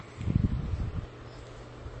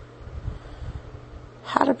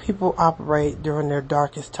people operate during their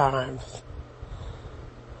darkest times?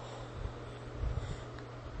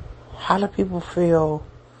 How do people feel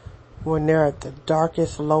when they're at the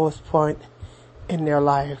darkest, lowest point in their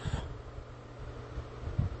life?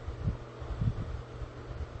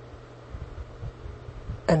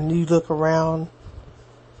 And you look around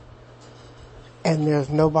and there's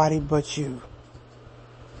nobody but you.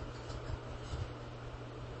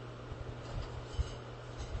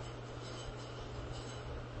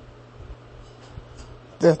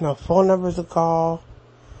 There's no phone numbers to call.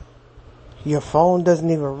 Your phone doesn't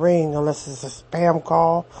even ring unless it's a spam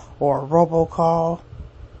call or a robocall.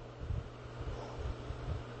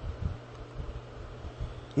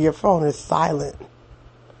 Your phone is silent.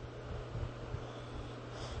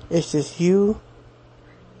 It's just you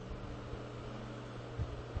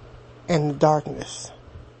and the darkness.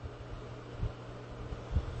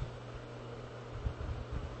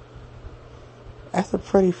 That's a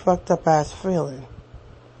pretty fucked up ass feeling.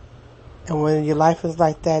 And when your life is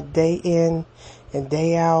like that day in and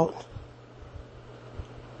day out,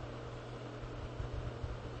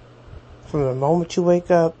 from the moment you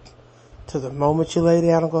wake up to the moment you lay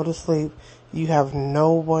down and go to sleep, you have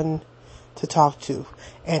no one to talk to.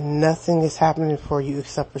 And nothing is happening for you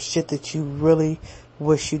except for shit that you really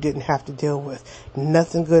wish you didn't have to deal with.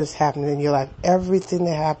 Nothing good is happening in your life. Everything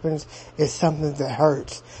that happens is something that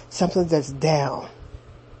hurts, something that's down.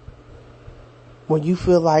 When you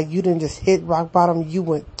feel like you didn't just hit rock bottom, you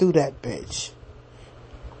went through that bitch.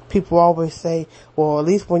 People always say, well, at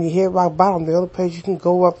least when you hit rock bottom, the only place you can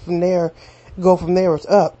go from there is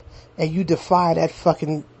up. And you defy that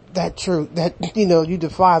truth, you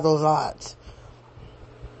defy those odds.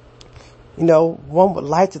 One would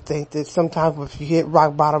like to think that sometimes if you hit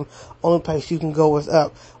rock bottom, only place you can go is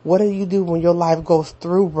up. What do you do when your life goes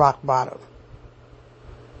through rock bottom?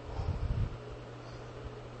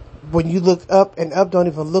 When you look up and up don't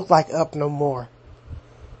even look like up no more.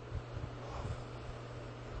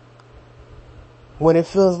 When it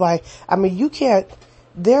feels like,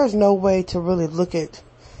 there's no way to really look at,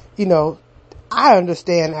 I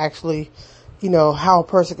understand actually, how a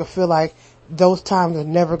person could feel like those times are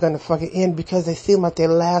never gonna fucking end because they seem like they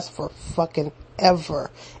last for fucking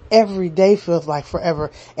ever. Every day feels like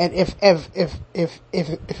forever. And if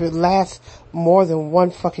it lasts more than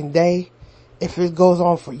one fucking day, if it goes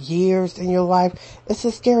on for years in your life, it's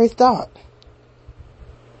a scary thought.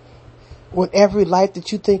 When every light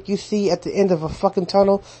that you think you see at the end of a fucking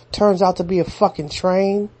tunnel turns out to be a fucking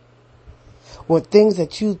train. When things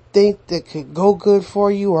that you think that could go good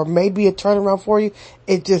for you or maybe a turnaround for you,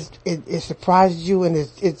 it surprises you and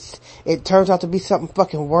it turns out to be something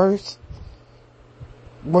fucking worse.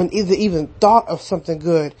 When even thought of something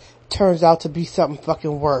good turns out to be something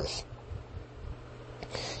fucking worse.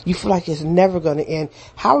 You feel like it's never going to end.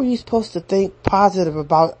 How are you supposed to think positive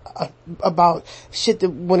about shit that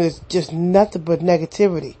when it's just nothing but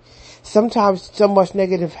negativity? Sometimes so much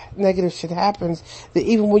negative shit happens that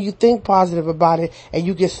even when you think positive about it and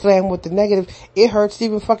you get slammed with the negative, it hurts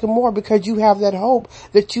even fucking more because you have that hope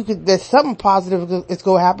that something positive is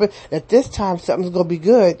going to happen, that this time something's going to be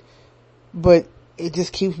good, but it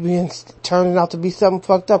just keeps turning out to be something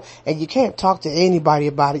fucked up, and you can't talk to anybody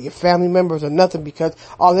about it, your family members or nothing, because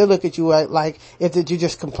all they look at you like is that you're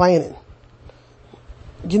just complaining.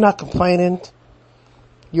 You're not complaining.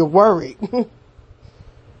 You're worried.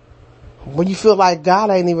 When you feel like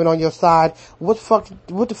God ain't even on your side, what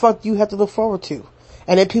the fuck do you have to look forward to?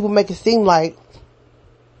 And then people make it seem like,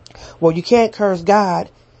 well, you can't curse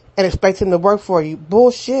God and expect him to work for you.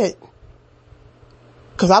 Bullshit.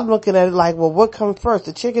 Cause I'm looking at it like, well, what comes first,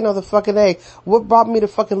 the chicken or the fucking egg? What brought me to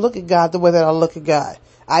fucking look at God the way that I look at God?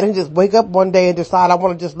 I didn't just wake up one day and decide I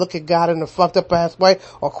want to just look at God in a fucked up ass way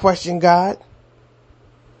or question God.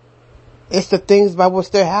 It's the things by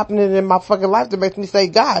which they're happening in my fucking life that makes me say,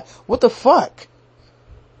 God, what the fuck?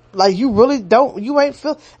 Like, you really ain't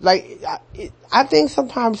feel, like, I think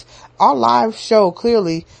sometimes our lives show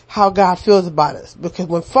clearly how God feels about us. Because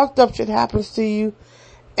when fucked up shit happens to you,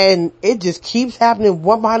 and it just keeps happening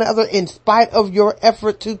one behind the other in spite of your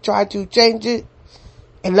effort to try to change it.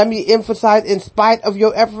 And let me emphasize, in spite of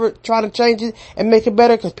your effort trying to change it and make it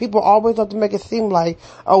better, because people always love to make it seem like,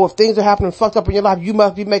 oh, if things are happening fucked up in your life, you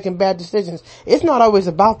must be making bad decisions. It's not always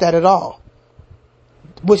about that at all.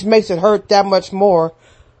 Which makes it hurt that much more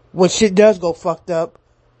when shit does go fucked up,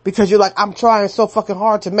 because you're like, I'm trying so fucking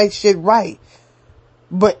hard to make shit right.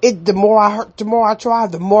 But the more I try,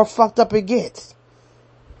 the more fucked up it gets.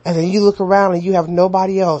 And then you look around and you have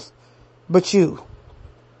nobody else but you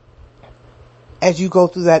as you go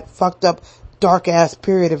through that fucked up dark ass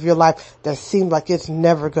period of your life that seems like it's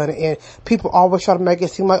never gonna end. People always try to make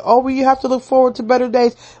it seem like, oh, well, you have to look forward to better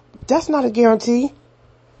days. That's not a guarantee.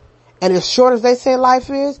 And as short as they say life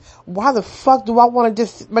is, why the fuck do I want to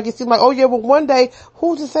just make it seem like, oh yeah, well one day,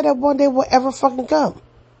 who's to say that one day will ever fucking come?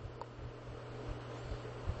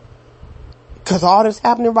 Cause all that's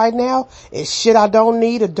happening right now is shit I don't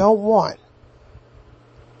need or don't want.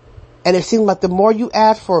 And it seems like the more you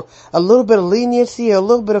ask for a little bit of leniency or a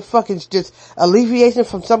little bit of fucking just alleviation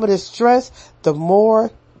from some of this stress, the more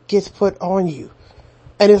gets put on you.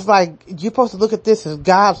 And it's like, you're supposed to look at this as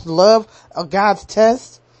God's love or God's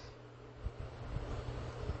test.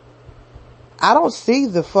 I don't see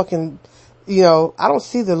the fucking, I don't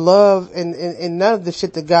see the love in none of the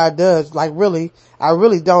shit that God does. Like really, I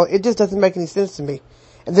really don't. It just doesn't make any sense to me.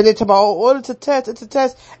 And then they talk about, oh, it's a test, it's a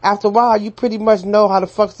test. After a while, you pretty much know how the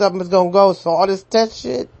fuck something is gonna go. So all this test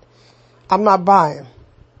shit, I'm not buying.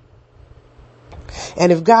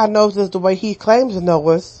 And if God knows us the way He claims to know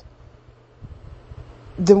us,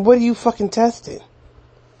 then what are you fucking testing?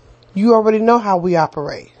 You already know how we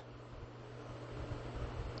operate.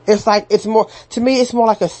 It's like, to me, it's more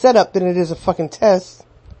like a setup than it is a fucking test.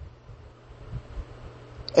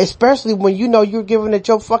 Especially when you know you're giving it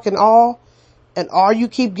your fucking all, and all you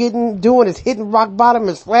keep doing is hitting rock bottom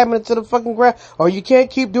and slamming it to the fucking ground, or you can't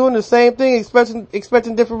keep doing the same thing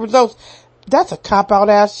expecting different results. That's a cop-out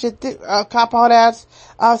ass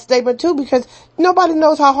statement too, because nobody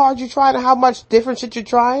knows how hard you're trying and how much different shit you're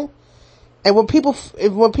trying. And when people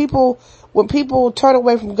turn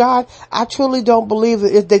away from God, I truly don't believe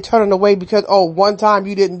that if they turn away because, oh, one time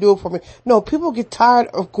you didn't do it for me. No, people get tired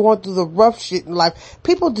of going through the rough shit in life.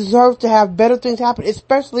 People deserve to have better things happen,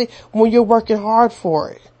 especially when you're working hard for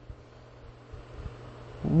it.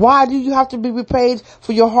 Why do you have to be repaid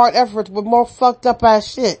for your hard efforts with more fucked up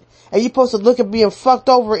ass shit? And you're supposed to look at being fucked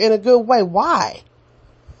over in a good way. Why?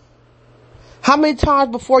 How many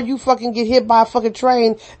times before you fucking get hit by a fucking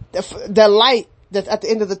train, that light that's at the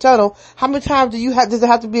end of the tunnel, how many times does it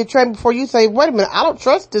have to be a train before you say, wait a minute, I don't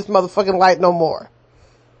trust this motherfucking light no more?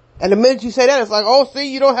 And the minute you say that, it's like, oh,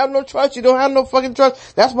 see, you don't have no trust, you don't have no fucking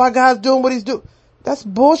trust. That's why God's doing what He's doing. That's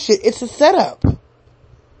bullshit. It's a setup.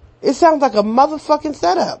 It sounds like a motherfucking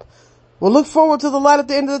setup. Well, look forward to the light at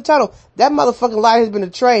the end of the tunnel. That motherfucking light has been a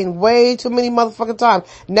train way too many motherfucking times.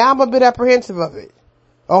 Now I'm a bit apprehensive of it.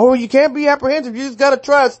 Oh, you can't be apprehensive. You just gotta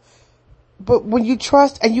trust. But when you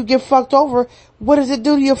trust and you get fucked over, what does it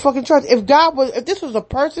do to your fucking trust? If God was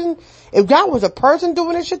a person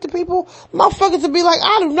doing this shit to people, motherfuckers would be like,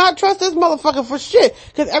 I do not trust this motherfucker for shit.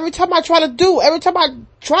 Cause every time I try to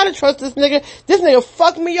trust this nigga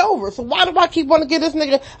fucked me over. So why do I keep wanting to give this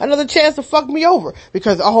nigga another chance to fuck me over?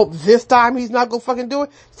 Because I hope this time he's not gonna fucking do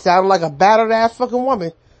it. Sounding like a battered ass fucking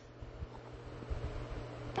woman.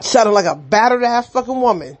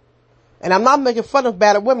 And I'm not making fun of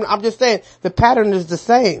battered women. I'm just saying the pattern is the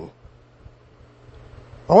same.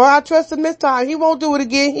 Oh, I trust him this time. He won't do it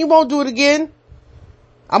again.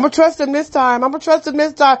 I'm gonna trust him this time.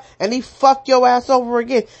 And he fucked your ass over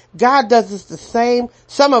again. God does this the same.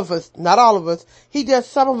 Some of us, not all of us. He does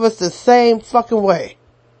some of us the same fucking way.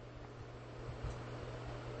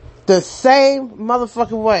 The same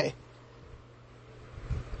motherfucking way.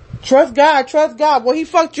 Trust God. Well, He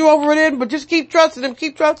fucked you over then, but just keep trusting Him.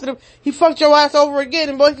 He fucked your ass over again,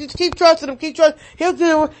 and boy, just keep trusting Him. He'll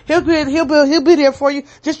be there for you.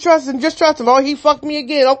 Just trust Him. Oh, He fucked me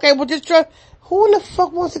again. Okay, well just trust. Who in the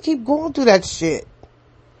fuck wants to keep going through that shit?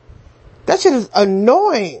 That shit is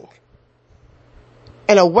annoying.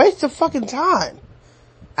 And a waste of fucking time.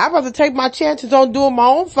 I'd rather take my chances on doing my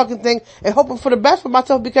own fucking thing and hoping for the best for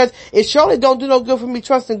myself, because it surely don't do no good for me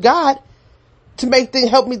trusting God to make things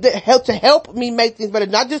help me make things better.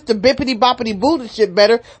 Not just the bippity boppity boo the shit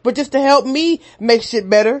better, but just to help me make shit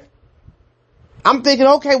better. I'm thinking,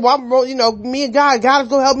 okay, well, me and God is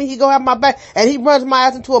gonna help me, He gonna have my back, and He runs my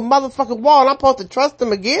ass into a motherfucking wall and I'm supposed to trust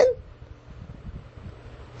Him again?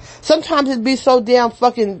 Sometimes it'd be so damn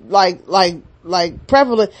fucking like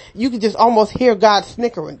prevalent, you can just almost hear God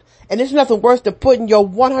snickering. And there's nothing worse than putting your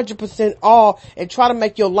 100% all and try to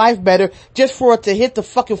make your life better just for it to hit the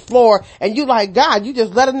fucking floor. And you like, God, you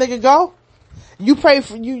just let a nigga go? You pray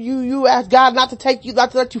for, you ask God not to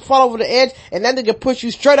let you fall over the edge, and that nigga push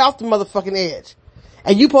you straight off the motherfucking edge.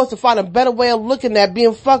 And you supposed to find a better way of looking at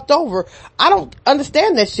being fucked over. I don't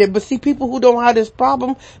understand that shit, but see, people who don't have this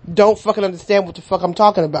problem don't fucking understand what the fuck I'm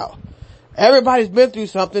talking about. Everybody's been through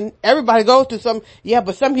something. Everybody goes through something. Yeah,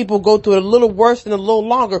 but some people go through it a little worse and a little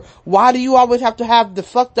longer. Why do you always have to have the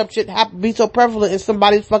fucked up shit be so prevalent in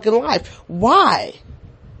somebody's fucking life? Why?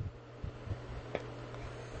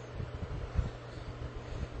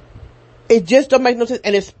 It just don't make no sense.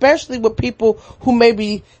 And especially with people who may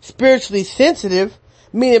be spiritually sensitive,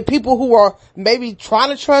 meaning people who are maybe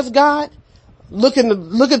trying to trust God, looking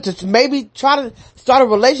to maybe try to start a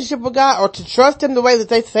relationship with God or to trust him the way that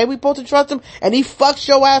they say we're supposed to trust him, and he fucks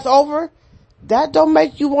your ass over. That don't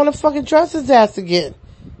make you want to fucking trust his ass again.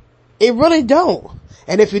 It really don't.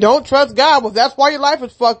 And if you don't trust God, well, that's why your life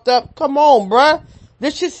is fucked up. Come on, bruh.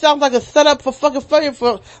 This shit sounds like a setup for fucking failure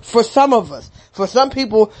for some of us. For some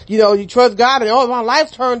people, you trust God and, oh, my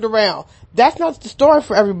life's turned around. That's not the story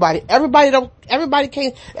for everybody. Everybody don't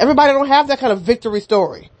have that kind of victory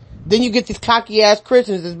story. Then you get these cocky ass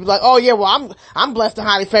Christians that be like, oh yeah, well, I'm blessed and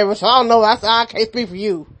highly favored, so I don't know, I can't speak for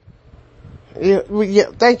you.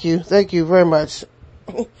 Yeah, thank you very much.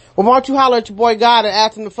 Well, why don't you holler at your boy God and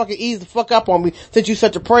ask him to fucking ease the fuck up on me, since you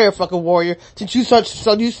such a prayer fucking warrior, since you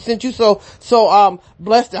so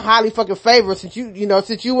blessed and highly fucking favored, since you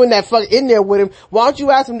in that fucking in there with him, why don't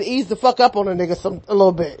you ask him to ease the fuck up on a nigga a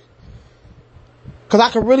little bit? Cause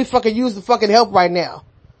I could really fucking use the fucking help right now.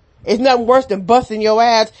 It's nothing worse than busting your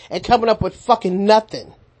ass and coming up with fucking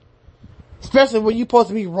nothing. Especially when you're supposed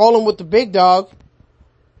to be rolling with the big dog.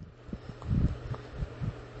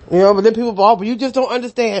 But then people go, but you just don't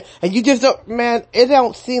understand. And you just don't, man, it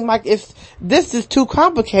don't seem like this is too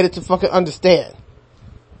complicated to fucking understand.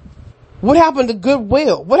 What happened to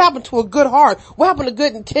goodwill? What happened to a good heart? What happened to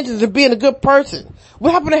good intentions and being a good person?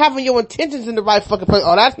 What happened to having your intentions in the right fucking place?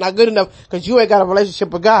 Oh, that's not good enough because you ain't got a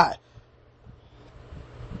relationship with God.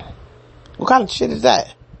 What kind of shit is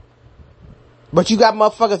that? But you got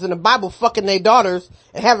motherfuckers in the Bible fucking their daughters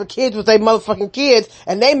and having kids with their motherfucking kids,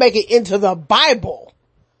 and they make it into the Bible.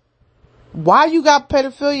 Why you got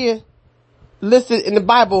pedophilia listed in the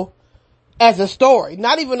Bible as a story?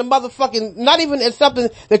 Not even as something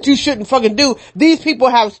that you shouldn't fucking do. These people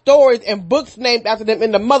have stories and books named after them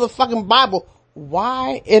in the motherfucking Bible.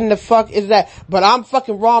 Why in the fuck is that? But I'm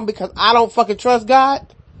fucking wrong because I don't fucking trust God?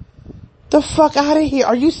 The fuck out of here.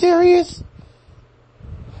 Are you serious?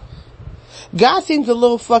 God seems a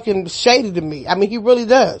little fucking shady to me. I mean, he really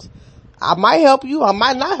does. I might help you, I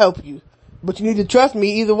might not help you, but you need to trust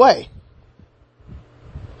me either way.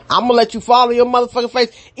 I'm gonna let you fall on your motherfucking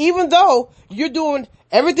face, even though you're doing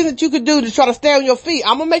everything that you could do to try to stay on your feet.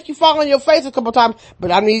 I'm gonna make you fall on your face a couple times,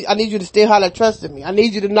 but I need you to still have that trust in me. I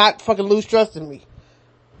need you to not fucking lose trust in me.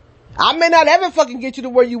 I may not ever fucking get you to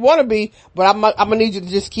where you want to be, but I'm gonna need you to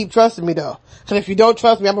just keep trusting me though. Cause if you don't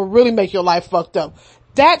trust me, I'm gonna really make your life fucked up.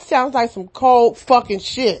 That sounds like some cold fucking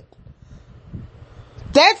shit.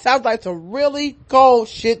 That sounds like some really cold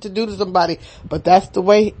shit to do to somebody, but that's the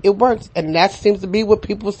way it works, and that seems to be what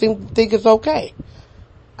people seem to think is okay.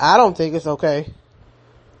 I don't think it's okay.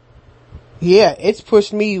 Yeah, it's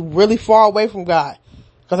pushed me really far away from God.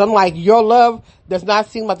 Cause I'm like, your love does not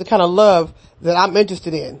seem like the kind of love that I'm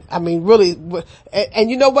interested in. I mean, really, and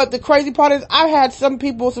you know what the crazy part is? I've had some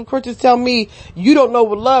Christians tell me, you don't know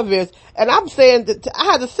what love is. And I'm saying that I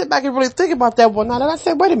had to sit back and really think about that one night. And I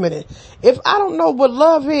said, wait a minute. If I don't know what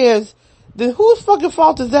love is, then whose fucking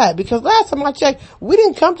fault is that? Because last time I checked, we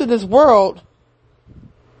didn't come to this world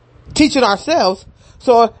teaching ourselves.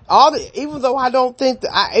 So even though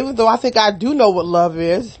I think I do know what love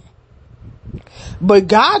is, but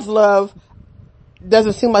God's love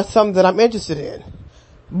doesn't seem like something that I'm interested in.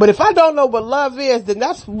 But if I don't know what love is, then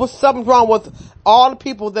that's what's something wrong with all the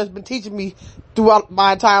people that's been teaching me throughout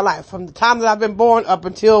my entire life. From the time that I've been born up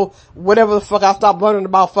until whatever the fuck I stopped learning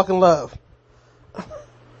about fucking love.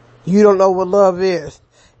 You don't know what love is.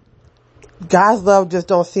 God's love just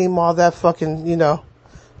don't seem all that fucking,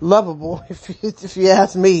 lovable, if you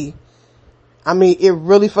ask me. I mean, it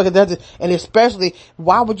really fucking doesn't. And especially,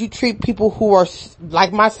 why would you treat people who are,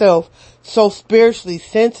 like myself, so spiritually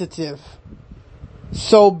sensitive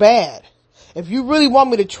so bad? If you really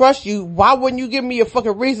want me to trust you, why wouldn't you give me a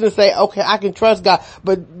fucking reason to say, okay, I can trust God,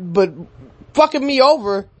 but fucking me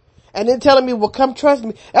over and then telling me, well, come trust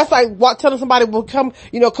me. That's like telling somebody, well,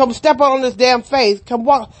 come step on this damn faith, come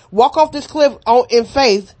walk off this cliff in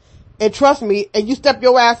faith. And trust me, and you step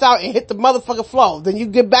your ass out and hit the motherfucking floor. Then you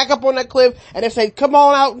get back up on that cliff and they say, come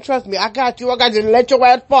on out and trust me. I got you. And let your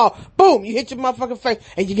ass fall. Boom, you hit your motherfucking face.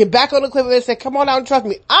 And you get back on the cliff and they say, come on out and trust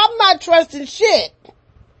me. I'm not trusting shit.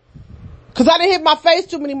 Cause I didn't hit my face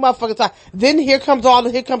too many motherfucking times. Then here comes the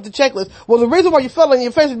checklist. Well, the reason why you fell on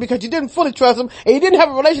your face is because you didn't fully trust him and you didn't have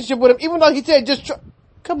a relationship with him, even though he said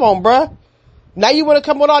come on, bruh. Now you want to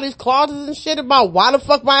come with all these clauses and shit about why the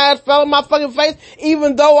fuck my ass fell on my fucking face,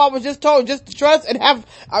 even though I was just told just to trust and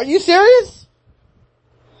are you serious?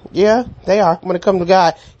 Yeah, they are. When it comes to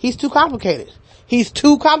God, he's too complicated.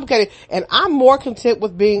 And I'm more content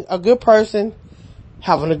with being a good person,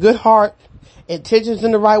 having a good heart, intentions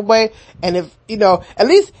in the right way. And if, you know, at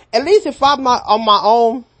least if I'm not on my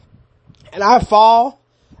own and I fall,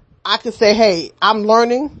 I can say, hey, I'm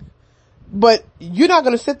learning. But you're not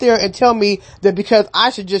going to sit there and tell me that because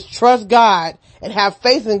I should just trust God and have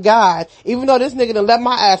faith in God, even though this nigga done let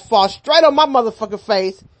my ass fall straight on my motherfucking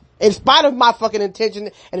face, in spite of my fucking intention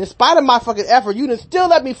and in spite of my fucking effort, you done still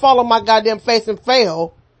let me fall on my goddamn face and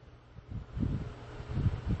fail.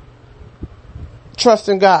 Trust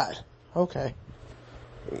in God. Okay.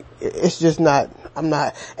 It's just not, I'm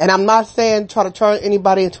not saying try to turn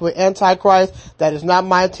anybody into an antichrist. That is not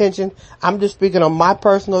my intention. I'm just speaking on my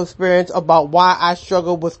personal experience about why I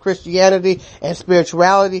struggle with Christianity and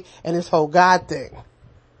spirituality and this whole God thing.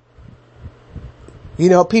 You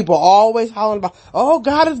know, people always hollering about, oh,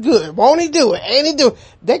 God is good. Won't he do it? Ain't he do it?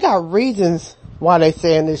 They got reasons why they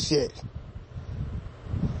saying this shit.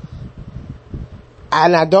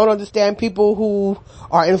 And I don't understand people who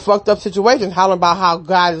are in fucked up situations hollering about how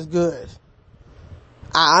God is good.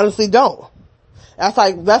 I honestly don't. That's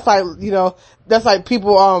like, you know, that's like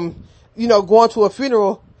people, you know, going to a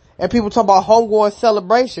funeral and people talk about homegoing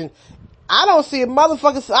celebration. I don't see a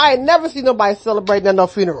motherfucker, I ain't never seen nobody celebrating at no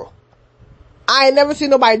funeral. I ain't never seen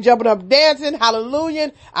nobody jumping up dancing,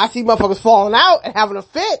 hallelujah. I see motherfuckers falling out and having a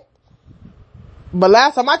fit. But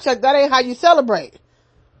last time I checked, that ain't how you celebrate.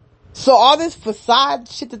 So all this facade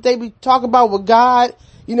shit that they be talking about with God,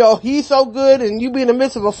 you know, he's so good and you be in the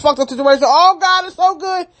midst of a fucked up situation, oh, God is so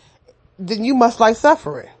good, then you must like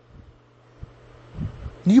suffering.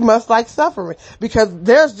 You must like suffering because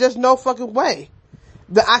there's just no fucking way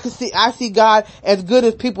that I see God as good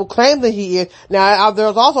as people claim that he is. Now,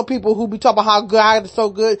 there's also people who be talking about how God is so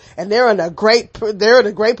good and they're in a great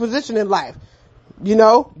position in life. You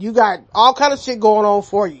know, you got all kind of shit going on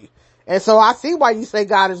for you. And so I see why you say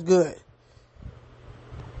God is good.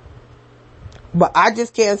 But I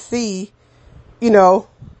just can't see, you know,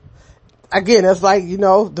 again, it's like, you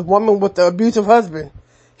know, the woman with the abusive husband.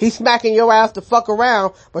 He's smacking your ass to fuck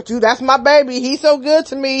around, but that's my baby. He's so good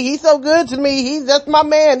to me. He's so good to me. That's my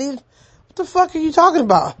man. What the fuck are you talking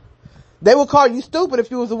about? They would call you stupid if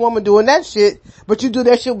you was a woman doing that shit, but you do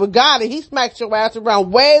that shit with God and he smacks your ass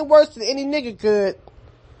around way worse than any nigga could.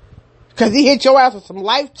 Cause he hit your ass with some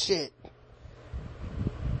life shit.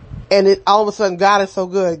 And all of a sudden God is so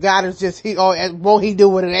good. God is just, won't he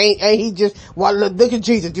do it? And ain't he just, well, look at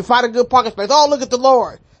Jesus. You find a good parking space. Oh, look at the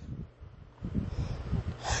Lord.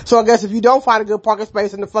 So I guess if you don't find a good parking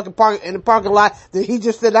space in the parking lot, then he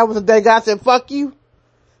just said that was the day God said, fuck you.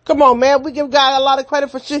 Come on, man. We give God a lot of credit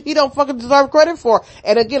for shit he don't fucking deserve credit for.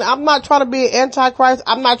 And again, I'm not trying to be an antichrist.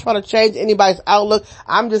 I'm not trying to change anybody's outlook.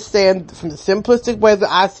 I'm just saying from the simplistic way that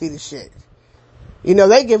I see the shit. You know,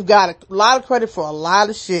 they give God a lot of credit for a lot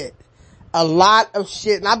of shit. A lot of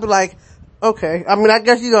shit. And I'd be like, okay. I mean, I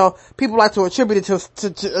guess, you know, people like to attribute it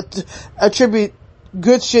to attribute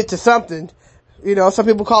good shit to something. You know, some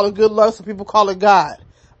people call it good luck, some people call it God.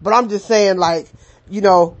 But I'm just saying, like, you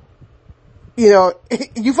know, you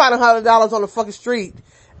find $100 on the fucking street.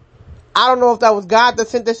 I don't know if that was God that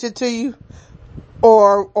sent that shit to you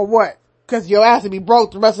or what. Cause your ass would be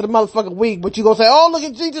broke the rest of the motherfucking week, but you gonna say, oh, look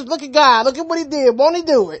at Jesus, look at God, look at what he did, won't he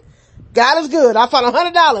do it? God is good. I found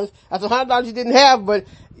 $100. That's $100 you didn't have, but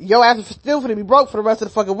your ass is still gonna be broke for the rest of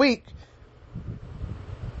the fucking week.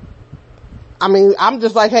 I mean, I'm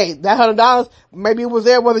just like, hey, that $100, maybe it was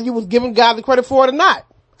there whether you was giving God the credit for it or not.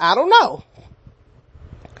 I don't know.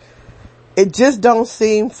 It just don't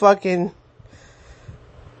seem fucking,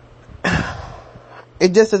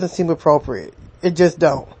 it just doesn't seem appropriate. It just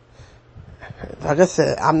don't. Like I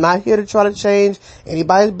said, I'm not here to try to change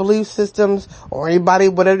anybody's belief systems or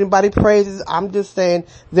what anybody praises. I'm just saying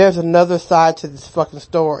there's another side to this fucking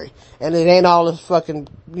story. And it ain't all as fucking,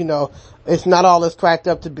 you know, it's not all it's cracked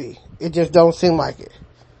up to be. It just don't seem like it.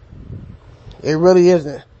 It really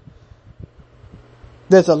isn't.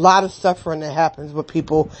 There's a lot of suffering that happens with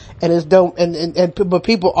people and but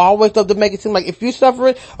people always love to make it seem like if you're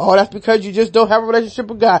suffering, oh, that's because you just don't have a relationship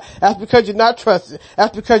with God. That's because you're not trusting.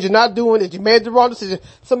 That's because you're not doing it. You made the wrong decision.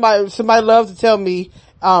 Somebody loves to tell me,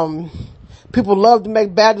 people love to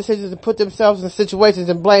make bad decisions and put themselves in situations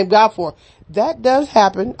and blame God for it. That does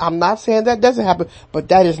happen. I'm not saying that doesn't happen, but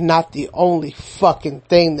that is not the only fucking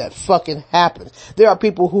thing that fucking happens. There are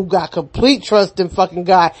people who got complete trust in fucking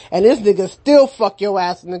God, and this nigga still fuck your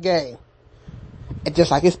ass in the game. And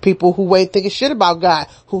just like it's people who ain't thinking shit about God,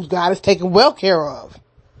 whose God is taking well care of.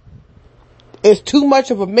 It's too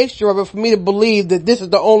much of a mixture of it for me to believe that this is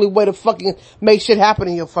the only way to fucking make shit happen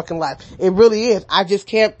in your fucking life. It really is. I just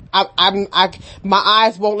can't, my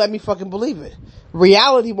eyes won't let me fucking believe it.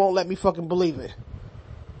 Reality won't let me fucking believe it.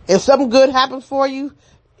 If something good happens for you,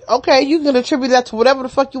 Okay, you can attribute that to whatever the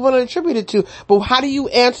fuck you want to attribute it to. But how do you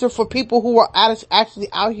answer for people who are actually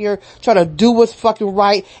out here trying to do what's fucking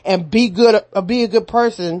right and be good, be a good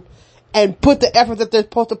person and put the effort that they're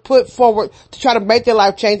supposed to put forward to try to make their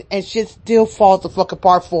life change, and shit still falls the fuck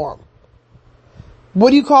apart for them? What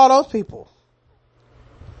do you call those people?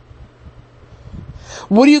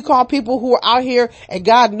 What do you call people who are out here and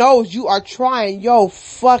God knows you are trying your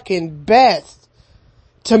fucking best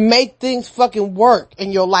to make things fucking work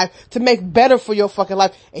in your life, to make better for your fucking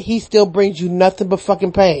life, and he still brings you nothing but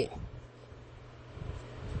fucking pain?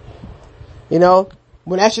 You know,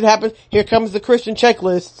 when that shit happens, here comes the Christian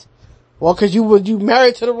checklist. Well, cause you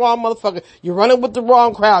married to the wrong motherfucker. You're running with the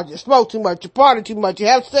wrong crowd. You smoke too much. You party too much. You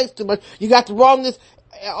have sex too much. You got the wrongness.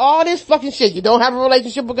 All this fucking shit. You don't have a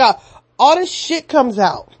relationship with God. All this shit comes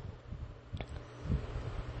out.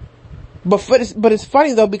 But it's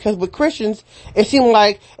funny though, because with Christians, it seems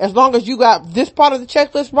like as long as you got this part of the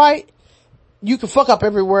checklist right, you can fuck up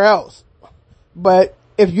everywhere else. But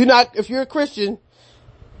if you're a Christian,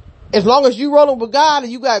 as long as you rolling with God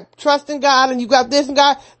and you got trust in God and you got this and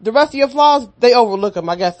God, the rest of your flaws, they overlook them.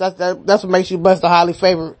 I guess that's what makes you blessed or highly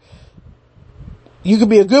favored. You can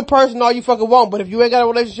be a good person all you fucking want, but if you ain't got a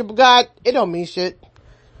relationship with God, it don't mean shit.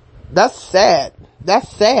 That's sad. That's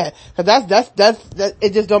sad. Cause that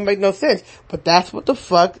it just don't make no sense. But that's what the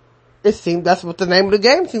fuck it seems, that's what the name of the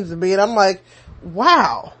game seems to be. And I'm like,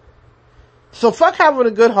 wow. So fuck having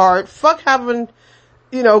a good heart. Fuck having,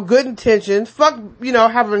 good intentions. Fuck,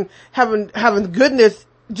 having goodness,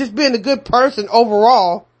 just being a good person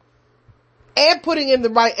overall. And putting in the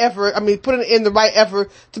right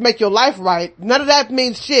effort to make your life right. None of that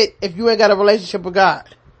means shit if you ain't got a relationship with God.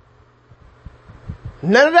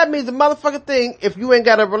 None of that means a motherfucking thing if you ain't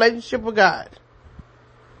got a relationship with God.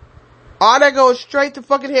 All that goes straight to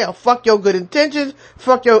fucking hell. Fuck your good intentions,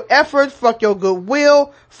 fuck your efforts, fuck your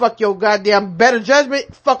goodwill, fuck your goddamn better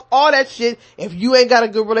judgment, fuck all that shit if you ain't got a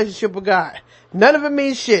good relationship with God. None of it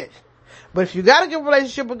means shit. But if you got a good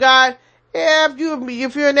relationship with God, yeah,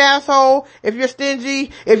 if you're an asshole, if you're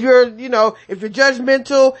stingy, if you're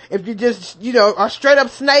judgmental, if you just, a straight up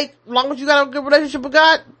snake, as long as you got a good relationship with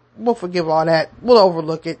God, we'll forgive all that. We'll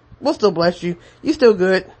overlook it. We'll still bless you. You still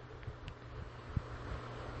good.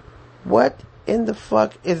 What in the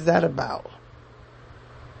fuck is that about?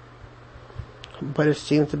 But it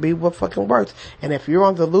seems to be what fucking works. And if you're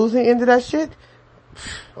on the losing end of that shit,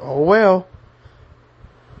 oh well.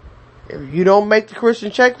 If you don't make the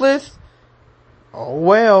Christian checklist, oh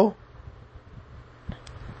well.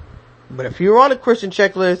 But if you're on the Christian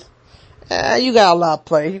checklist, you got a lot of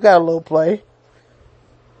play. You got a little play.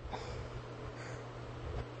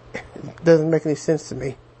 Doesn't make any sense to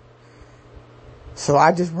me. So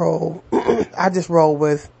I just roll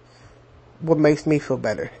with what makes me feel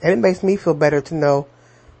better. And it makes me feel better to know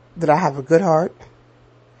that I have a good heart,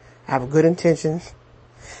 I have good intentions,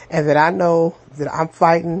 and that I know that I'm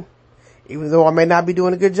fighting, even though I may not be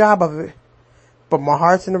doing a good job of it, but my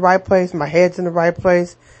heart's in the right place, my head's in the right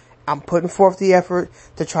place. I'm putting forth the effort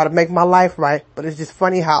to try to make my life right, but it's just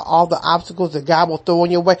funny how all the obstacles that God will throw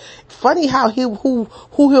in your way. Funny how who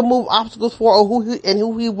he'll move obstacles for, or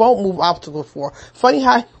who he won't move obstacles for. Funny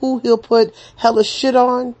how who he'll put hella shit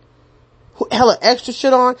on, hella extra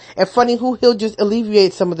shit on, and funny who he'll just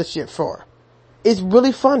alleviate some of the shit for. It's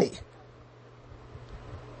really funny.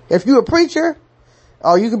 If you're a preacher,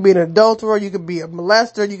 oh, you can be an adulterer, you can be a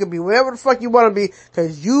molester, you can be whatever the fuck you want to be,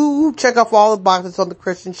 cause you check off all the boxes on the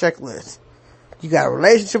Christian checklist. You got a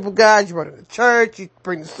relationship with God, you run in the church, you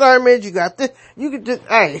bring the sermons, you got this, you can just,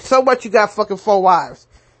 hey, so much you got fucking 4 wives,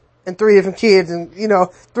 and 3 different kids, and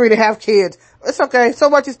 3.5 kids. It's okay, so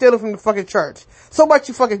much you stealing from the fucking church. So much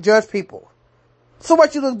you fucking judge people. So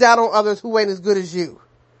much you look down on others who ain't as good as you.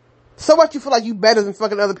 So much you feel like you better than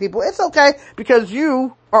fucking other people. It's okay, because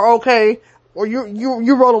you are okay, or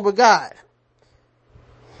you're rolling with God.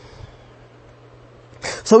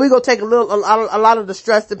 So we gonna take a lot of the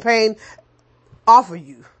stress and pain off of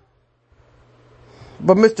you.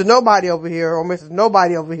 But Mr. Nobody over here, or Mrs.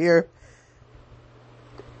 Nobody over here,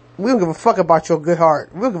 we don't give a fuck about your good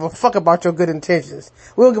heart. We don't give a fuck about your good intentions.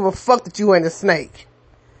 We don't give a fuck that you ain't a snake.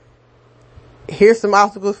 Here's some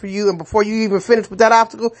obstacles for you, and before you even finish with that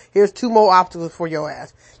obstacle, here's 2 more obstacles for your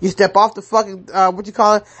ass. You step off the fucking,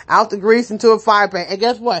 out the grease into a fire pan, and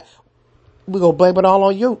guess what? We gonna blame it all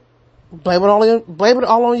on you. Blame it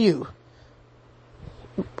all on you.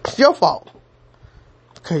 It's your fault.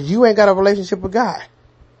 Cause you ain't got a relationship with God.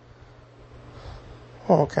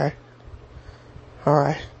 Okay.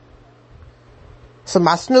 Alright. So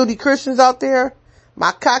my snooty Christians out there,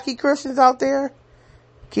 my cocky Christians out there,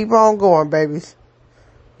 keep on going, babies.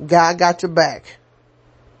 God got your back.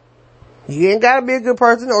 You ain't gotta be a good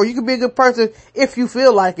person, or you can be a good person if you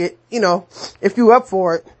feel like it, if you up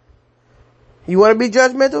for it. You wanna be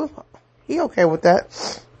judgmental? He okay with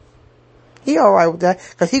that. He alright with that,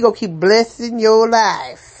 cause he gonna keep blessing your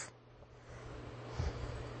life.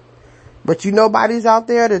 But nobody's out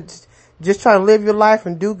there that just trying to live your life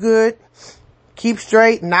and do good, keep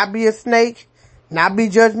straight, not be a snake, not be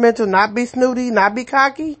judgmental, not be snooty, not be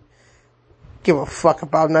cocky. Give a fuck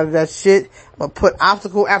about none of that shit. I'm gonna put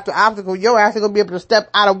obstacle after obstacle. Your ass is gonna be able to step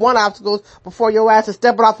out of one obstacle before your ass is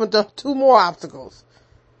stepping off into 2 more obstacles.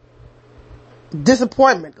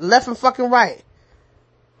 Disappointment, left and fucking right.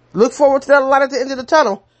 Look forward to that light at the end of the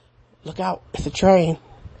tunnel. Look out, it's a train.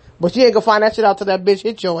 But you ain't gonna find that shit out till that bitch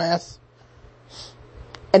hit your ass.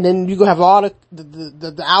 And then you gonna have all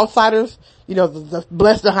the outsiders, the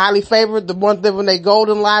blessed and highly favored, the ones living their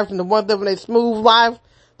golden lives and the ones living their smooth lives.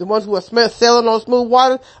 The ones who are sailing on smooth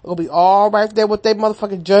water are gonna be all right there with their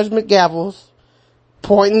motherfucking judgment gavels,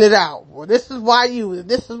 pointing it out. Well, this is why you, and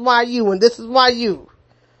this is why you, and this is why you.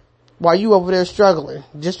 While you over there struggling,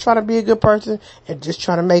 just trying to be a good person and just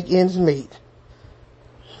trying to make ends meet.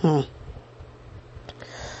 I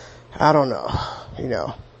don't know.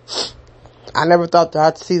 I never thought that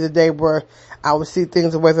I'd see the day where I would see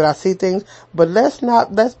things the way that I see things. But let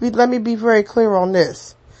me be very clear on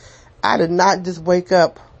this. I did not just wake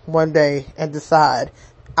up one day and decide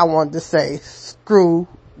I wanted to say, screw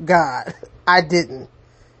God. I didn't.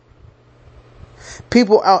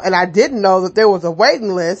 And I didn't know that there was a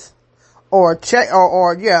waiting list or a check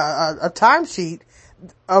a timesheet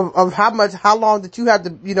of how long that you have to,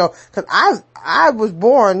 cause I was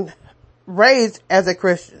raised as a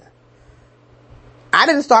Christian. I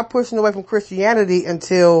didn't start pushing away from Christianity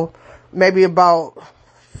until maybe about,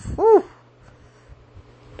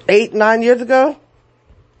 8-9 years ago,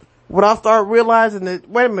 when I started realizing that,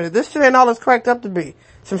 wait a minute, this shit ain't all it's cracked up to be.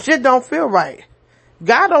 Some shit don't feel right.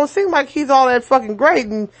 God don't seem like he's all that fucking great,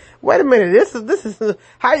 and wait a minute, this is,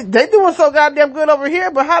 how, they doing so goddamn good over here,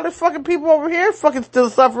 but how the fucking people over here fucking still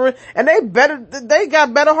suffering, and they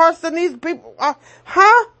got better hearts than these people,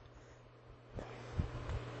 huh?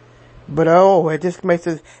 But it just makes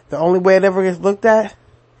it, the only way it ever gets looked at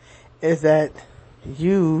is that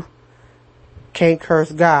you can't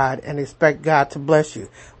curse God and expect God to bless you.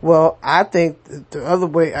 Well, I think the other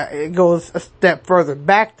way, it goes a step further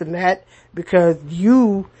back than that, because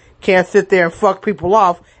you can't sit there and fuck people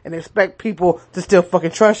off and expect people to still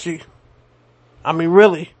fucking trust you. I mean,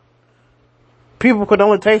 really. People could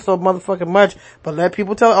only take so motherfucking much, but let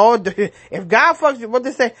people tell, if God fucks you, what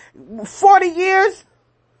they say, 40 years?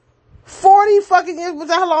 40 fucking years? Was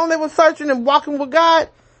that how long they were searching and walking with God?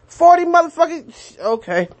 40 motherfucking,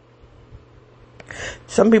 okay.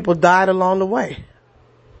 Some people died along the way.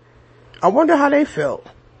 I wonder how they felt.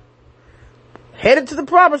 Headed to the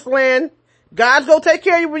promised land. God's gonna take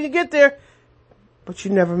care of you when you get there. But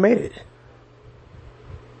you never made it.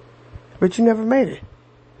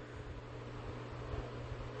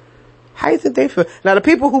 How do you think they feel? Now the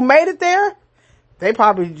people who made it there, they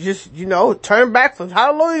probably just, turn back for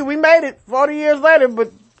hallelujah, we made it 40 years later,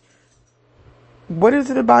 but what is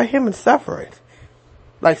it about him and suffering?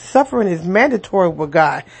 Like, suffering is mandatory with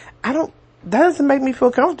God. That doesn't make me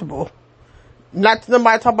feel comfortable. Not to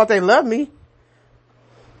somebody talk about they love me.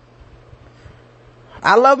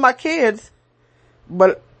 I love my kids,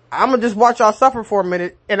 but I'm gonna just watch y'all suffer for a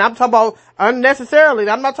minute, and I'm talking about unnecessarily.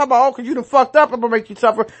 I'm not talking about, cause you done fucked up, I'm gonna make you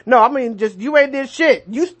suffer. No, I mean, just, you ain't did shit.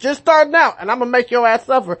 You just starting out, and I'm gonna make your ass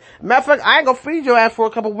suffer. Matter of fact, I ain't gonna feed your ass for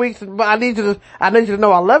a couple weeks, but I need you to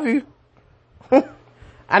know I love you.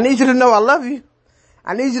 I need you to know I love you.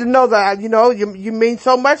 I need you to know that, you mean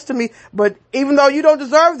so much to me, but even though you don't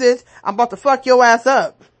deserve this, I'm about to fuck your ass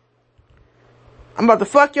up.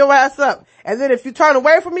 And then if you turn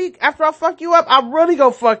away from me after I fuck you up, I'm really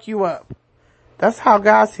gonna fuck you up. That's how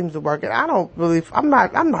God seems to work. And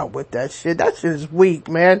I'm not with that shit. That shit is weak,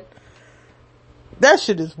 man. That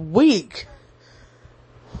shit is weak.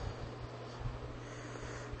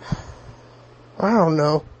 I don't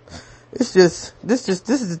know. This is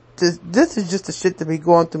just the shit that be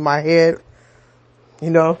going through my head.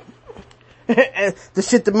 The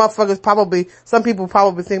shit that motherfuckers some people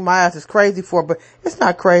probably think my ass is crazy for, but it's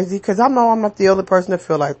not crazy, cause I know I'm not the only person that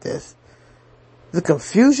feel like this. The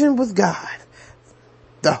confusion with God.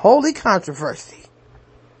 The holy controversy.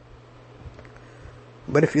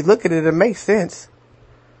 But if you look at it, it makes sense.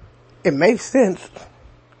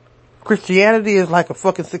 Christianity is like a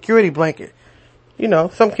fucking security blanket.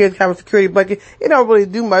 Some kids have a security blanket. It don't really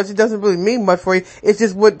do much. It doesn't really mean much for you. It's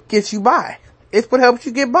just what gets you by. It's what helps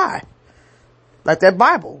you get by. Like that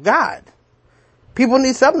Bible, God. People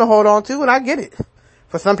need something to hold on to, and I get it.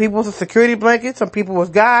 For some people it's a security blanket, some people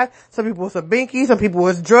it's God, some people it's a binky, some people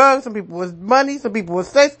it's drugs, some people it's money, some people it's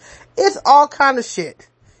sex. It's all kind of shit.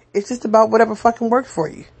 It's just about whatever fucking works for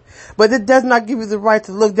you. But it does not give you the right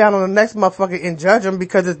to look down on the next motherfucker and judge them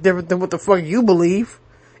because it's different than what the fuck you believe.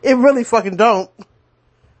 It really fucking don't.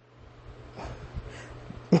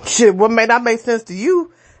 Shit, what may not make sense to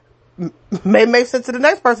you may make sense to the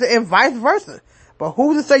next person and vice versa. But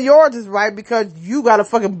who's to say yours is right because you got a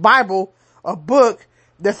fucking Bible, a book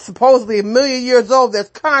that's supposedly 1,000,000 years old that's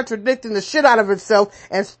contradicting the shit out of itself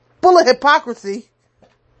and full of hypocrisy.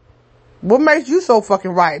 What makes you so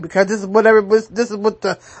fucking right? Because this is what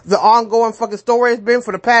the ongoing fucking story has been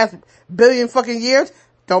for the past 1,000,000,000 fucking years.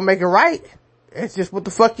 Don't make it right. It's just what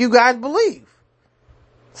the fuck you guys believe.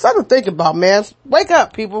 Something to think about, man. Wake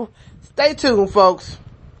up, people. Stay tuned, folks.